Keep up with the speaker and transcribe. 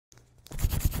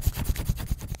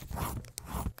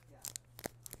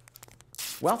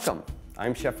Welcome!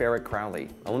 I'm Chef Eric Crowley,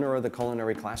 owner of the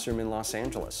Culinary Classroom in Los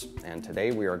Angeles, and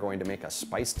today we are going to make a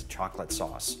spiced chocolate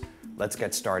sauce. Let's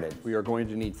get started. We are going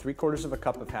to need 3/4 of a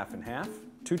cup of half and half,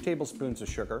 2 tablespoons of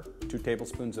sugar, 2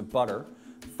 tablespoons of butter,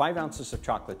 5 ounces of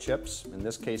chocolate chips. In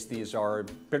this case, these are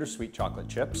bittersweet chocolate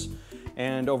chips.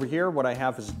 And over here, what I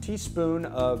have is a teaspoon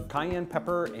of cayenne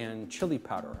pepper and chili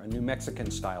powder, a New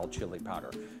Mexican style chili powder.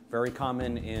 Very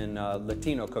common in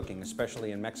Latino cooking,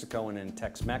 especially in Mexico and in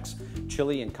Tex-Mex.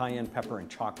 Chili and cayenne pepper and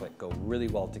chocolate go really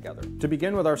well together. To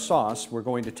begin with our sauce, we're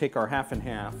going to take our half and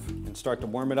half and start to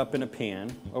warm it up in a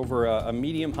pan over a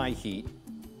medium-high heat.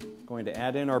 Going to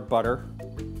add in our butter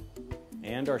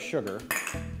and our sugar.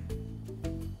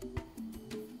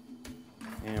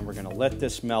 And we're going to let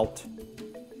this melt.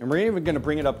 And we're even going to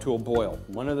bring it up to a boil.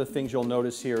 One of the things you'll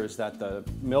notice here is that the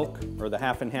milk, or the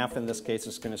half and half in this case,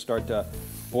 is going to start to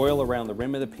boil around the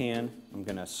rim of the pan. I'm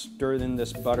going to stir in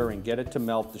this butter and get it to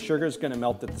melt. The sugar is going to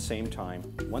melt at the same time.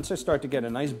 Once I start to get a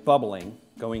nice bubbling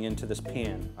going into this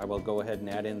pan, I will go ahead and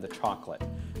add in the chocolate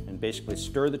and basically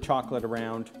stir the chocolate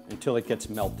around until it gets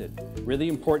melted. Really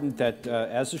important that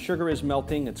as the sugar is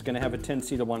melting, it's going to have a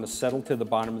tendency to want to settle to the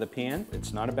bottom of the pan.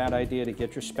 It's not a bad idea to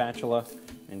get your spatula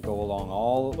and go along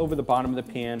all over the bottom of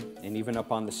the pan and even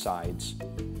up on the sides.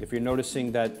 If you're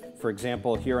noticing that, for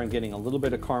example, here I'm getting a little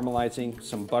bit of caramelizing,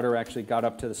 some butter actually got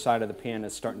up to the side of the pan,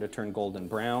 it's starting to turn golden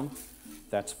brown,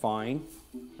 that's fine.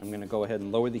 I'm going to go ahead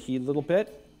and lower the heat a little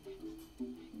bit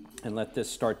and let this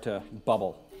start to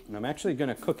bubble. And I'm actually going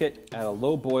to cook it at a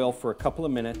low boil for a couple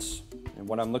of minutes, and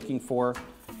what I'm looking for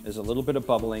is a little bit of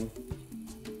bubbling.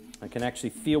 I can actually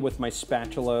feel with my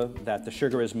spatula that the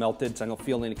sugar is melted, so I don't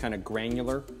feel any kind of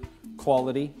granular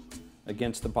quality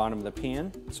against the bottom of the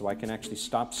pan, so I can actually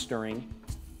stop stirring.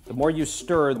 The more you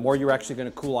stir, the more you're actually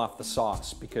going to cool off the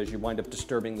sauce, because you wind up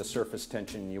disturbing the surface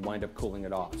tension and you wind up cooling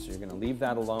it off. So you're going to leave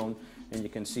that alone, and you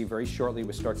can see very shortly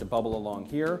we start to bubble along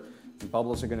here. The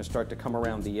bubbles are going to start to come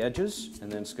around the edges,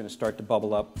 and then it's going to start to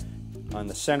bubble up on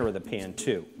the center of the pan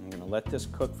too. I'm going to let this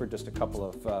cook for just a couple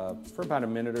of, for about a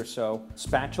minute or so.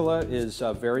 Spatula is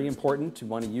very important. You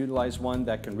want to utilize one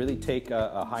that can really take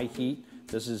a high heat.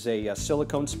 This is a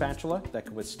silicone spatula that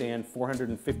can withstand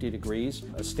 450 degrees.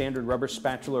 A standard rubber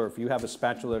spatula, or if you have a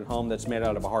spatula at home that's made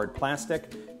out of a hard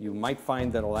plastic, you might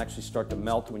find that it'll actually start to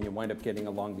melt when you wind up getting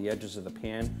along the edges of the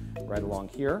pan, right along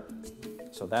here.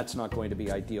 So that's not going to be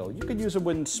ideal. You could use a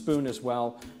wooden spoon as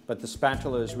well, but the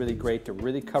spatula is really great to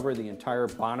really cover the entire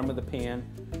bottom of the pan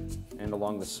and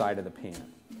along the side of the pan.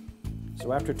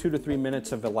 So after 2 to 3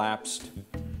 minutes have elapsed,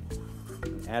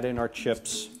 add in our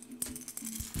chips,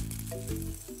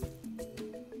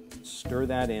 stir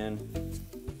that in,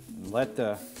 and let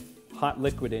the hot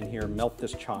liquid in here melt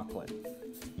this chocolate.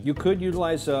 You could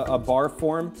utilize a bar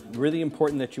form. Really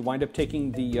important that you wind up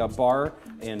taking the bar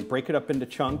and break it up into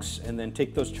chunks, and then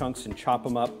take those chunks and chop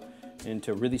them up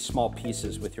into really small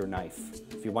pieces with your knife.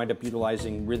 If you wind up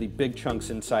utilizing really big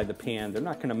chunks inside the pan, they're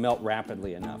not going to melt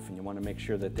rapidly enough, and you want to make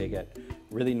sure that they get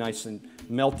really nice and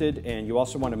melted, and you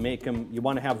also want to make them, you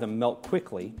want to have them melt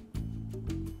quickly.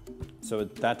 So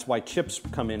that's why chips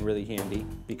come in really handy,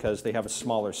 because they have a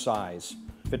smaller size.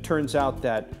 If it turns out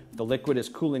that the liquid is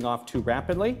cooling off too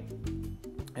rapidly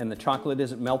and the chocolate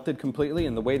isn't melted completely,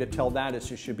 and the way to tell that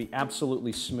is it should be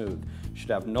absolutely smooth. You should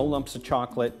have no lumps of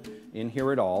chocolate in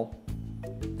here at all.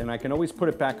 Then I can always put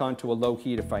it back onto a low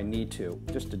heat if I need to,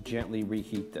 just to gently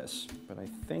reheat this. But I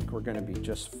think we're going to be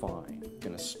just fine. I'm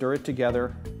going to stir it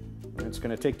together, and it's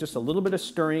going to take just a little bit of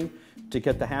stirring to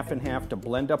get the half and half to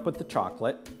blend up with the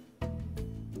chocolate.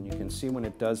 And you can see when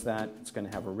it does that, it's going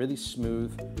to have a really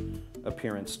smooth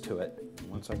appearance to it.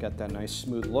 Once I get that nice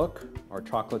smooth look, our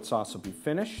chocolate sauce will be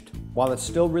finished. While it's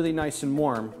still really nice and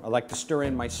warm, I like to stir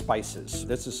in my spices.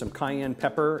 This is some cayenne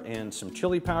pepper and some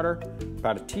chili powder,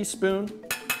 about a teaspoon.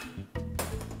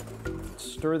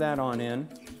 Stir that on in.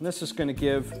 And this is going to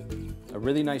give a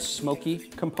really nice smoky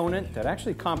component that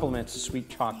actually complements the sweet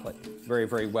chocolate very,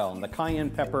 very well. And the cayenne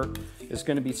pepper is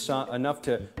going to be enough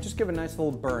to just give a nice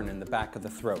little burn in the back of the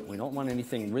throat. We don't want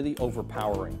anything really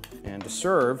overpowering. And to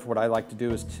serve, what I like to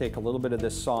do is take a little bit of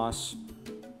this sauce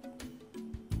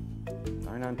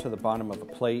right onto the bottom of a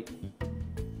plate.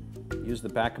 Use the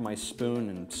back of my spoon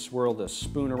and swirl the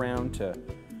spoon around to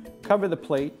cover the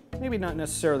plate. Maybe not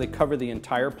necessarily cover the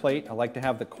entire plate. I like to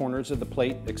have the corners of the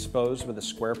plate exposed with a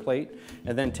square plate,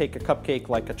 and then take a cupcake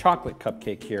like a chocolate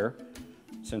cupcake here,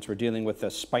 since we're dealing with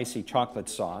a spicy chocolate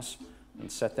sauce,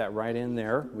 and set that right in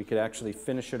there. We could actually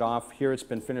finish it off. Here it's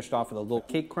been finished off with a little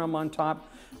cake crumb on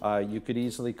top. You could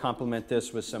easily complement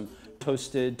this with some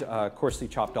toasted, coarsely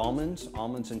chopped almonds.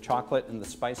 Almonds and chocolate and the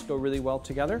spice go really well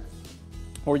together.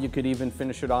 Or you could even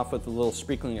finish it off with a little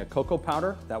sprinkling of cocoa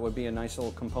powder. That would be a nice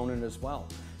little component as well.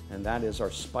 And that is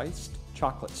our spiced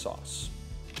chocolate sauce.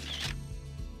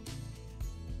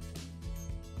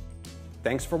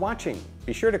 Thanks for watching.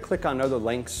 Be sure to click on other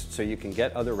links so you can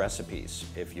get other recipes.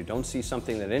 If you don't see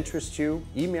something that interests you,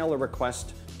 email a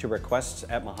request to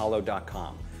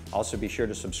requests@mahalo.com. Also be sure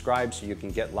to subscribe so you can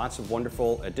get lots of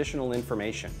wonderful additional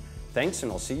information. Thanks,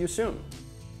 and I'll see you soon.